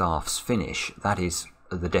of staff's finish, that is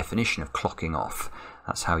the definition of clocking off.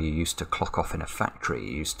 That's how you used to clock off in a factory.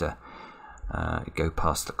 You used to go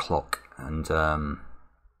past the clock, and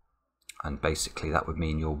basically that would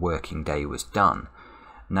mean your working day was done.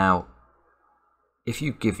 Now, if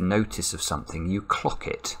you give notice of something, you clock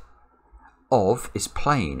it. Of is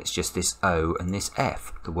plain, it's just this O and this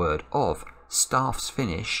F, the word of. Staff's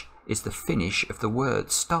finish is the finish of the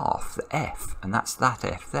word staff, the F, and that's that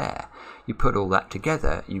F there. You put all that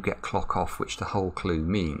together, you get clock off, which the whole clue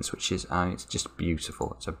means, which is, it's just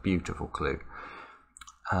beautiful. It's a beautiful clue.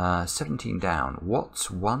 17 down. What's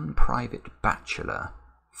one private bachelor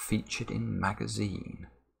featured in magazine?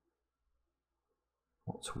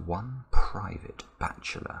 What's one private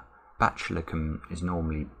bachelor? Bachelor is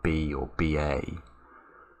normally B or BA.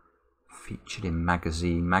 Featured in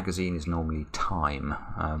magazine. Magazine is normally Time,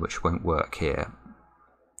 which won't work here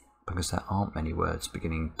because there aren't many words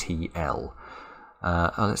beginning TL.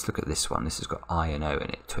 Let's look at this one. This has got I and O in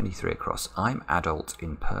it. 23 across. I'm adult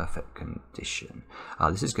in perfect condition.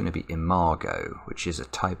 This is going to be imago, which is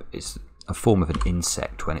a form of an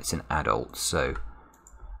insect when it's an adult. So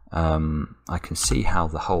I can see how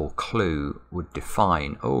the whole clue would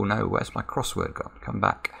define. Oh no, where's my crossword gone? Come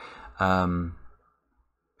back.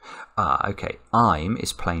 Okay. I'm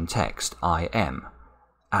is plain text. I am.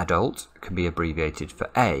 Adult can be abbreviated for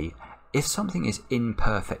A. If something is in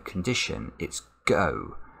perfect condition, it's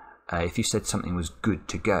go. If you said something was good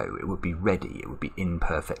to go, it would be ready. It would be in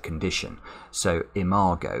perfect condition. So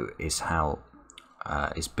imago is how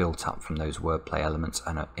is built up from those wordplay elements,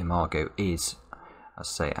 and imago is, let's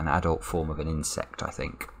say, an adult form of an insect, I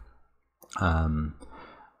think.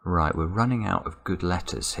 Right, we're running out of good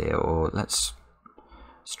letters here, or let's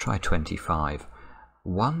try 25.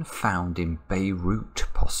 One found in Beirut,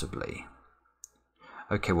 possibly.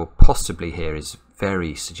 Okay, well, possibly here is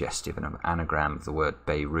very suggestive and an anagram of the word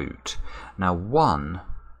Beirut. Now, one,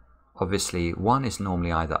 obviously, one is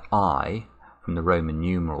normally either I, from the Roman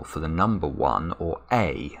numeral for the number one, or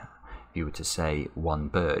A. If you were to say one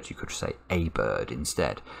bird, you could say a bird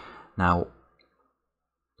instead. Now,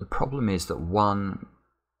 the problem is that one,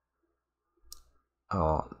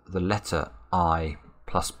 the letter I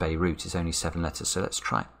plus Beirut is only 7 letters, so let's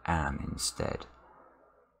try an instead.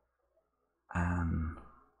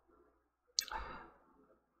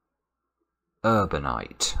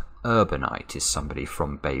 Urbanite. Urbanite is somebody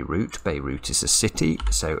from Beirut. Beirut is a city,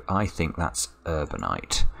 so I think that's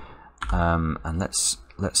urbanite. And let's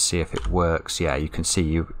see if it works. Yeah, you can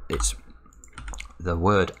see it's the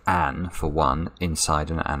word an for one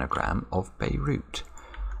inside an anagram of Beirut.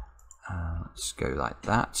 Let's go like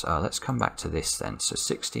that. Let's come back to this then. So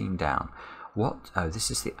 16 down. What? Oh,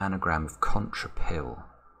 this is the anagram of contrapill.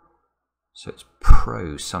 So it's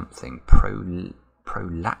pro something. Prolactic.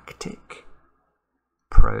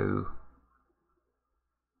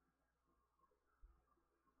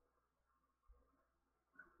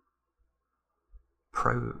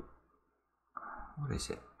 What is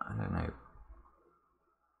it? I don't know.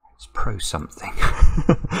 It's pro something.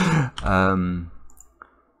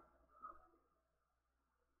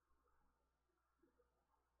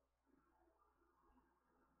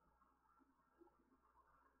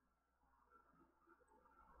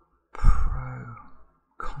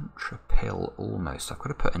 Contrapill almost. I've got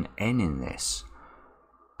to put an N in this.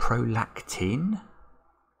 Prolactin?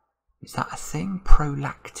 Is that a thing?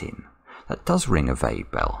 Prolactin. That does ring a vague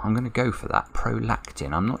bell. I'm going to go for that.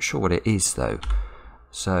 Prolactin. I'm not sure what it is though.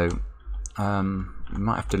 So you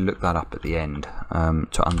might have to look that up at the end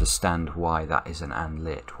to understand why that is an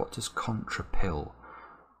anlit. What does contrapill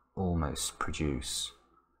almost produce?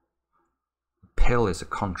 Pill is a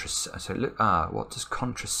contraceptive. So look, what does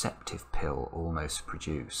contraceptive pill almost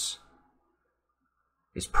produce?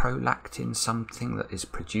 Is prolactin something that is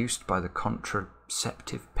produced by the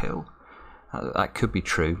contraceptive pill? That could be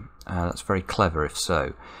true. That's very clever if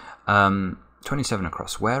so. 27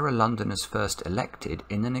 across. Where are Londoners first elected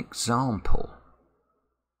in an example?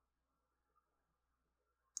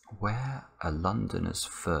 Where are Londoners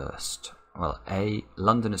first well,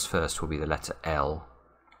 Londoners first will be the letter L.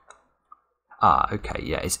 Ah, okay,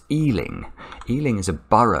 yeah, it's Ealing. Ealing is a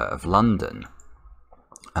borough of London,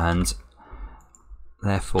 and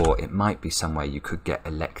therefore it might be somewhere you could get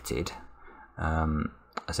elected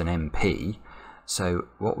as an MP. So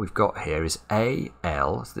what we've got here is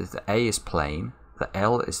A-L, so the A is plain, the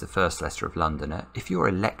L is the first letter of Londoner. If you're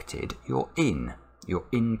elected, you're in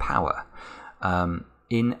power.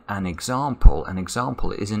 In an example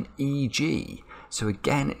is an EG. So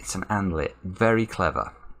again, it's an ANLIT, very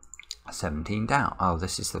clever. 17 down. Oh,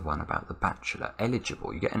 this is the one about the bachelor.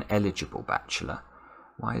 Eligible. You get an eligible bachelor.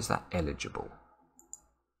 Why is that eligible?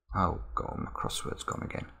 Oh, God, my crossword's gone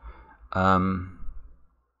again.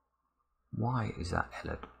 Why is that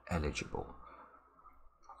eligible?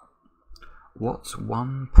 What's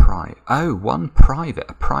one private? Oh, one private.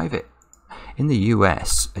 A private. In the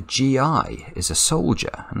US, a GI is a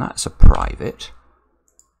soldier, and that's a private.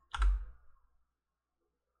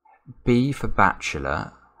 B for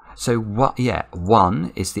bachelor. So what? Yeah,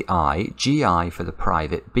 1 is the I, GI for the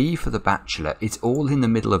private, B for the bachelor. It's all in the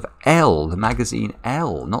middle of L, the magazine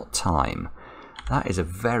L, not time. That is a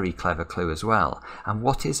very clever clue as well. And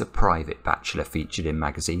what is a private bachelor featured in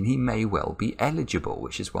magazine? He may well be eligible,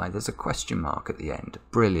 which is why there's a question mark at the end.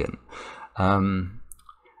 Brilliant.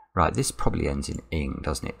 Right, this probably ends in ing,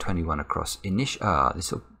 doesn't it? 21 across. This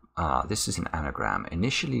is an anagram.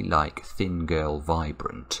 Initially like thin girl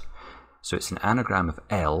vibrant. So it's an anagram of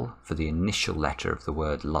L for the initial letter of the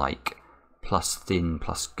word like, plus thin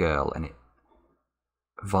plus girl, and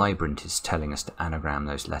vibrant is telling us to anagram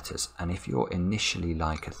those letters. And if you're initially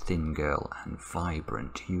like a thin girl and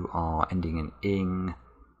vibrant, you are ending in ing.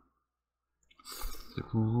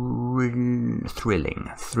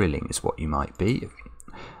 Thrilling is what you might be.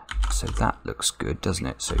 So that looks good, doesn't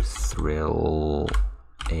it? So thrilling.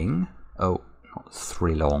 Oh, not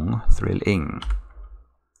thrillong, thrilling.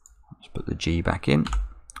 Let's put the G back in.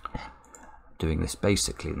 Doing this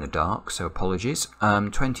basically in the dark, so apologies.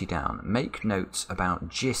 20 down. Make notes about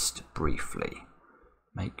gist briefly.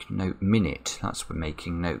 Make note minute. That's for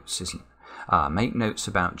making notes, isn't it? Make notes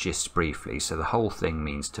about gist briefly. So the whole thing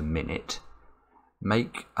means to minute.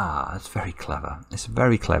 Make, that's very clever. It's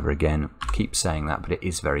very clever again. Keep saying that, but it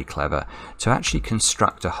is very clever. To actually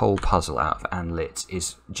construct a whole puzzle out of ANLIT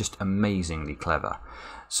is just amazingly clever.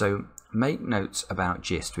 So make notes about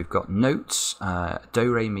gist. We've got notes,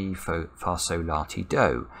 do, re, mi, fa, sol, la, ti,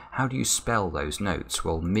 do. How do you spell those notes?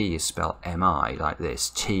 Well, mi is spelled mi, like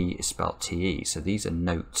this. T is spelled te. So these are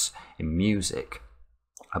notes in music.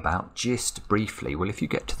 About gist briefly. Well, if you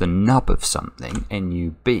get to the nub of something,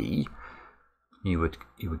 N-U-B, you would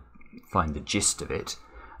find the gist of it,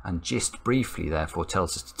 and gist briefly therefore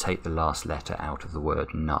tells us to take the last letter out of the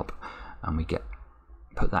word nub, and we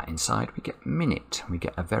put that inside, we get minute. We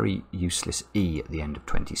get a very useless E at the end of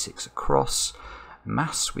 26 across.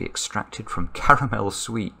 Mass we extracted from caramel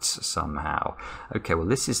sweets somehow. Okay, well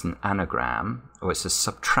this is an anagram, or it's a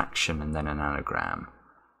subtraction and then an anagram.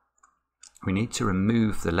 We need to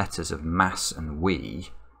remove the letters of mass and we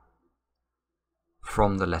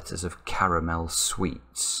from the letters of caramel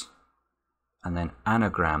sweets, and then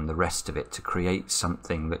anagram the rest of it to create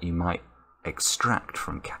something that you might extract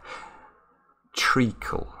from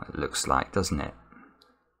treacle, it looks like, doesn't it?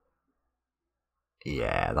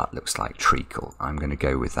 Yeah, that looks like treacle. I'm going to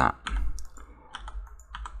go with that.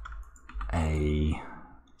 A-C-L-E.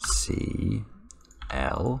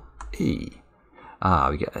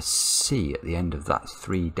 We get a C at the end of that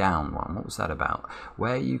 3 down one. What was that about?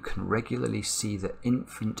 Where you can regularly see the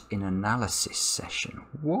infant in analysis session.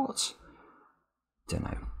 What? Don't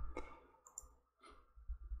know.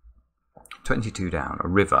 22 down. A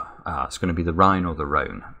river. It's going to be the Rhine or the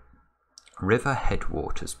Rhone. River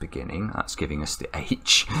headwaters beginning. That's giving us the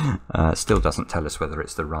H. Still doesn't tell us whether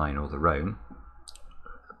it's the Rhine or the Rhone.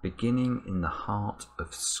 Beginning in the heart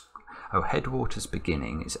of... headwaters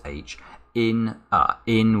beginning is H. In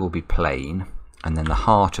will be plain, and then the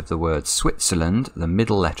heart of the word Switzerland, the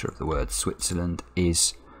middle letter of the word Switzerland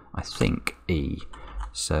is, I think, E.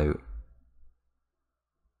 So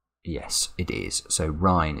yes, it is. So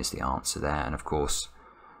Rhine is the answer there, and of course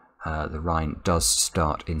the Rhine does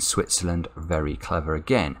start in Switzerland. Very clever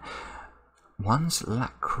again. One's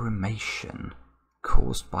lacrimation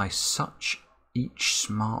caused by such, each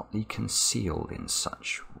smartly concealed in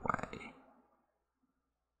such way.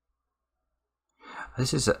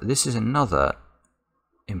 This is another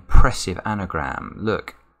impressive anagram.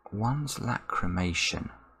 Look, one's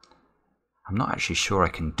lacrimation. I'm not actually sure I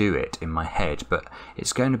can do it in my head, but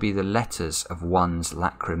it's going to be the letters of one's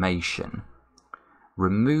lacrimation,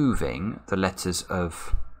 removing the letters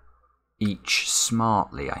of each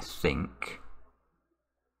smartly, I think.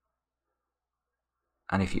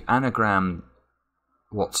 And if you anagram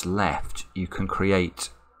what's left, you can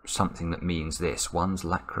create something that means this: one's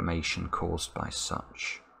lacrimation caused by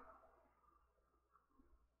such.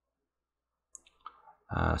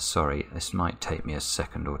 Sorry, this might take me a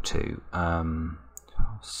second or two. 12,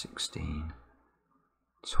 16,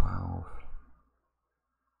 12,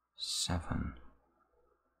 7.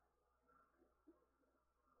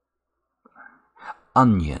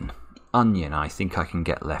 Onion, I think I can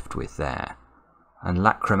get left with there. And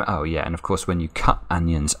oh yeah, and of course when you cut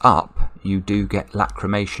onions up, you do get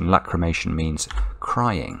lacrimation. Lacrimation means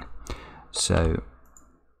crying. So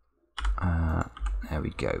there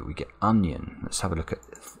we go, we get onion. Let's have a look at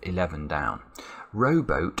 11 down.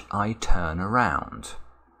 Rowboat, I turn around.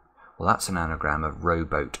 Well, that's an anagram of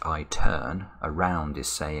rowboat, I turn. Around is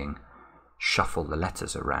saying shuffle the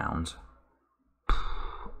letters around.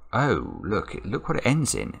 Oh, look what it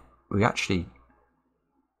ends in. We actually...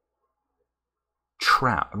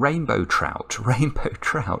 trout, rainbow trout,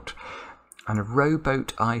 and a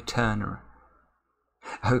rowboat I turn around.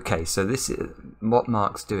 Okay, so this is what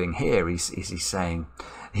Mark's doing here. He's saying,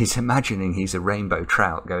 he's imagining he's a rainbow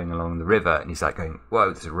trout going along the river, and he's like going,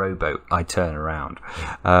 whoa, there's a rowboat, I turn around.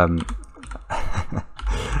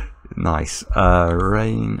 Nice.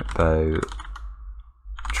 Rainbow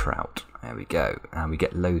trout. There we go. And we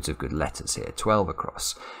get loads of good letters here. 12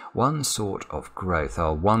 across. One sort of growth.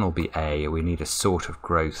 Oh, one will be A. We need a sort of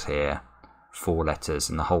growth here. 4 letters,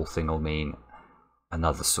 and the whole thing will mean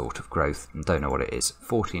another sort of growth. Don't know what it is.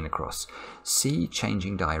 14 across. C,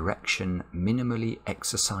 changing direction, minimally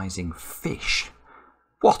exercising fish.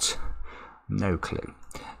 What? No clue.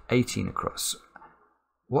 18 across.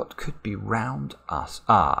 What could be round us?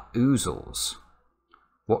 Ah, oozles.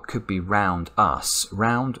 What could be round us?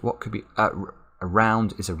 Round, what could be...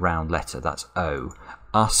 round is a round letter, that's O.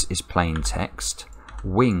 Us is plain text.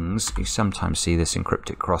 Wings, you sometimes see this in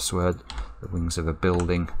cryptic crossword, the wings of a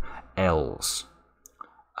building. L's.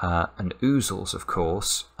 And oozles, of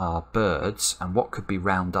course, are birds. And what could be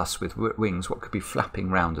round us with wings? What could be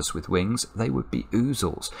flapping round us with wings? They would be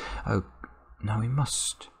oozles. Oh, no, we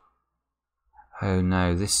must... Oh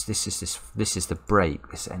no, this is the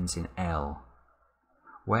break. This ends in L.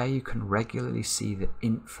 Where you can regularly see the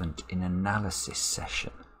infant in analysis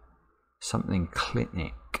session. Something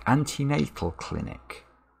clinic. Antenatal clinic.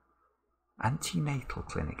 Antenatal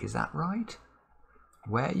clinic, is that right?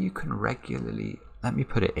 Where you can regularly... Let me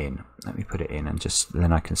put it in. Let me put it in, and just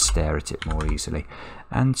then I can stare at it more easily.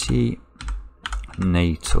 Antenatal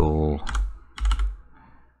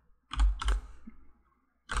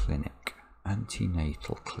clinic.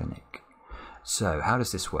 Antenatal clinic. So, how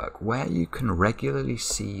does this work? Where you can regularly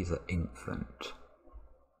see the infant.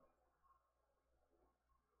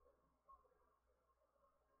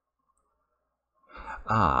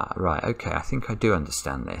 Ah, right, okay, I think I do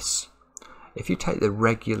understand this. If you take the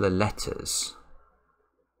regular letters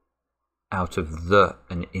out of the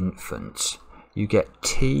and infant, you get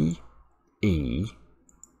T, E,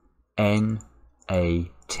 N,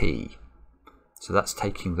 A, T. So that's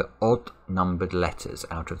taking the odd numbered letters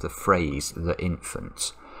out of the phrase the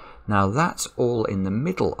infant. Now that's all in the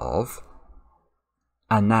middle of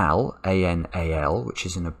anal, A-N-A-L, which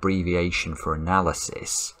is an abbreviation for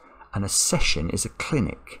analysis, and a session is a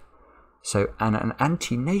clinic. So an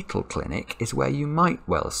antenatal clinic is where you might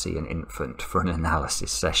well see an infant for an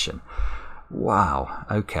analysis session. Wow,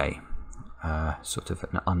 okay. Sort of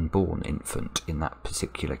an unborn infant in that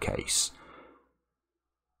particular case.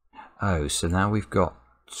 Oh, so now we've got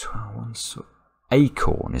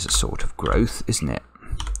acorn is a sort of growth, isn't it?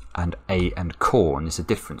 And corn is a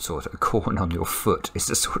different sort of... corn on your foot is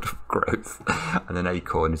a sort of growth, and an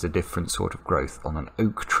acorn is a different sort of growth on an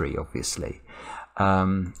oak tree, obviously.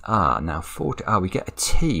 Now 40. We get a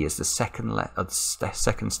T as the second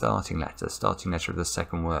second starting letter of the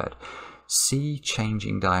second word. C,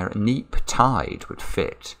 changing direction. Neap tide would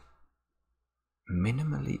fit.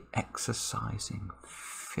 Minimally exercising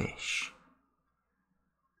fish.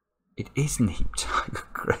 It is neap tide.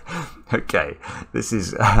 Okay, this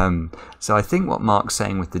is so I think what Mark's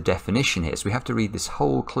saying with the definition here is we have to read this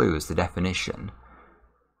whole clue as the definition,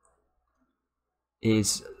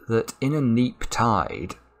 is that in a neap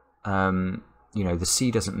tide, you know, the sea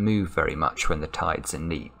doesn't move very much when the tides are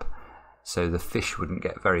neap, so the fish wouldn't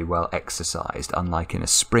get very well exercised, unlike in a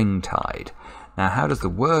spring tide. Now, how does the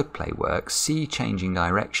wordplay work? C, changing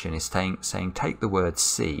direction, is saying take the word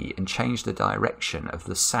sea and change the direction of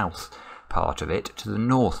the south part of it to the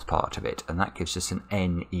north part of it, and that gives us an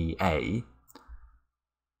NEA,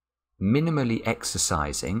 Minimally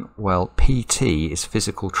exercising, well, PT is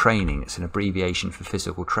physical training. It's an abbreviation for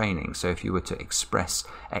physical training. So if you were to express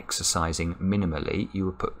exercising minimally, you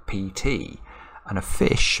would put PT. And a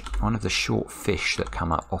fish, one of the short fish that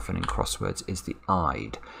come up often in crosswords, is the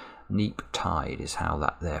eyed. Neap tide is how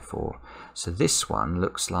that therefore. So this one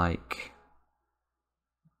looks like,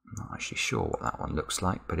 I'm not actually sure what that one looks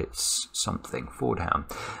like, but it's something. Fordham.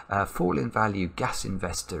 Fall in value gas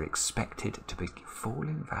investor expected to be fall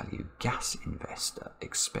in value gas investor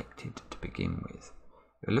expected to begin with.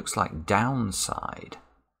 It looks like downside.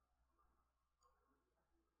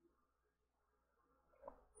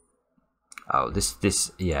 Oh,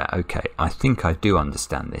 this, yeah, okay. I think I do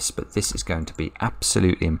understand this, but this is going to be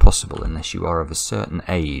absolutely impossible unless you are of a certain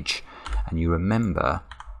age and you remember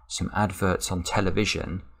some adverts on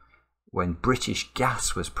television when British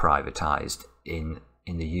Gas was privatised in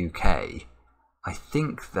the UK. I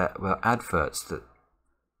think that were adverts that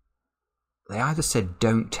they either said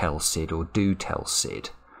don't tell Sid or do tell Sid,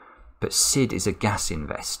 but Sid is a gas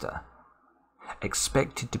investor.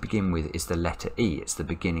 Expected to begin with is the letter E. It's the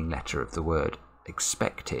beginning letter of the word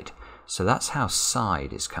expected. So that's how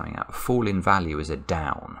side is coming out. Fall in value is a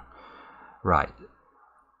down. Right.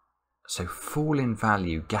 So fall in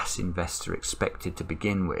value gas investor expected to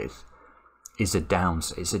begin with is a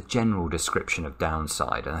downside. It's a general description of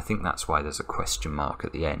downside, and I think that's why there's a question mark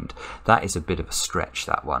at the end. That is a bit of a stretch,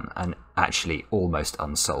 that one, and actually almost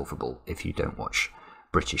unsolvable if you don't watch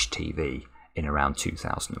British TV in around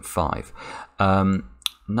 2005.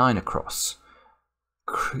 9 across.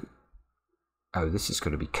 Oh, this is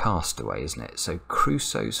going to be Castaway, isn't it? So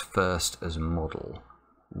Crusoe's first as model.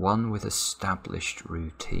 One with established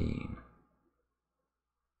routine.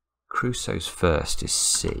 Crusoe's first is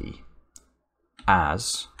C.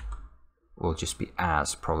 As will just be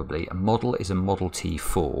as probably. A model is a Model T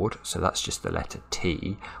Ford, so that's just the letter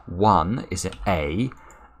T. One is an A.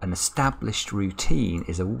 An established routine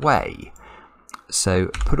is a way. So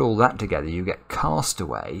put all that together, you get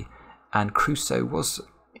Castaway, and Crusoe was,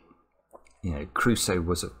 you know, Crusoe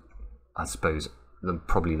was, I suppose,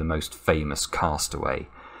 probably the most famous castaway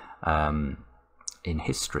in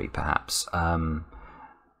history, perhaps.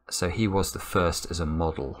 So he was the first as a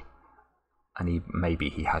model, and maybe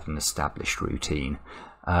he had an established routine.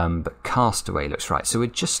 But Castaway looks right. So we're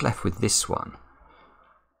just left with this one.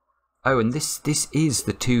 Oh, and this is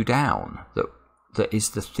the 2 down that is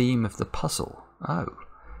the theme of the puzzle. Oh.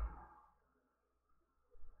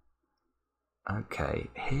 Okay,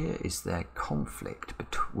 here is their conflict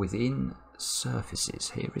within surfaces.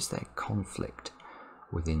 Here is their conflict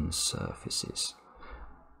within surfaces.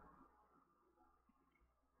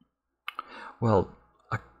 Well,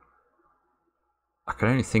 I can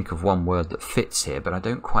only think of one word that fits here, but I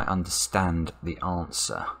don't quite understand the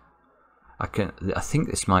answer. I think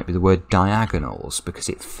this might be the word diagonals because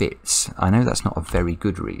it fits. I know that's not a very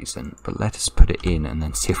good reason, but let us put it in and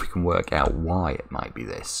then see if we can work out why it might be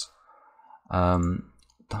this.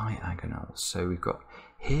 Diagonals. So we've got,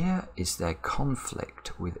 here is their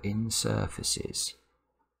conflict within surfaces.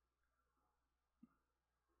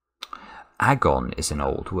 Agon is an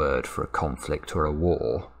old word for a conflict or a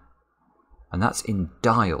war, and that's in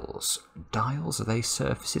dials. Dials, are they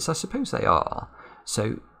surfaces? I suppose they are.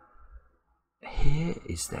 So here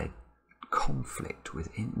is their conflict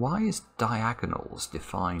within. Why is diagonals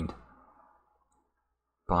defined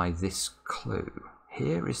by this clue?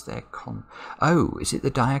 Here is their oh, is it the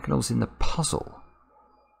diagonals in the puzzle?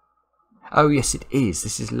 Oh yes, it is.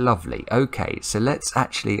 This is lovely. Okay, so let's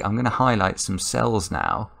actually, I'm going to highlight some cells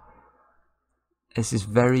now. This is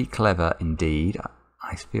very clever indeed.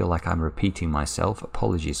 I feel like I'm repeating myself.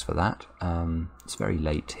 Apologies for that. It's very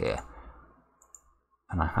late here,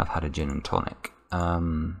 and I have had a gin and tonic.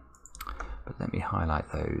 But let me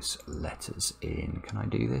highlight those letters in. Can I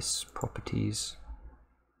do this? Properties,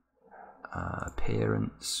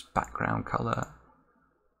 appearance, background color.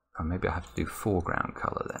 Or maybe I have to do foreground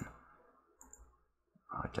color then.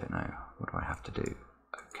 I don't know. What do I have to do?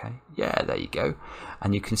 Okay, yeah, there you go.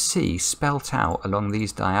 And you can see spelt out along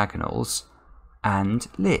these diagonals, and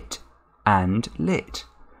lit, and lit.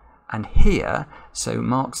 And here, so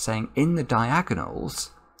Mark's saying in the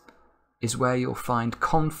diagonals is where you'll find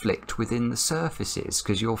conflict within the surfaces,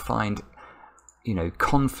 because you'll find, you know,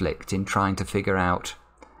 conflict in trying to figure out,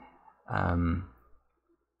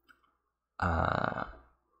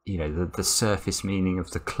 you know, the surface meaning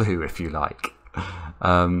of the clue, if you like,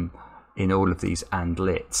 in all of these and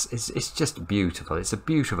lits. It's just beautiful. It's a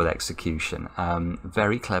beautiful execution.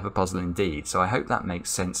 Very clever puzzle indeed. So I hope that makes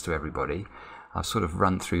sense to everybody. I've sort of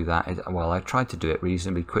run through that. Well, I tried to do it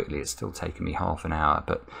reasonably quickly. It's still taken me half an hour,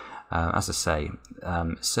 but As I say,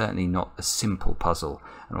 certainly not a simple puzzle,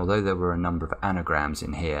 and although there were a number of anagrams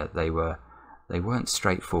in here, they weren't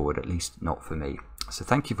straightforward, at least not for me. So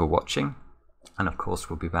thank you for watching, and of course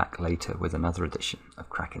we'll be back later with another edition of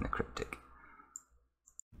Cracking the Cryptic.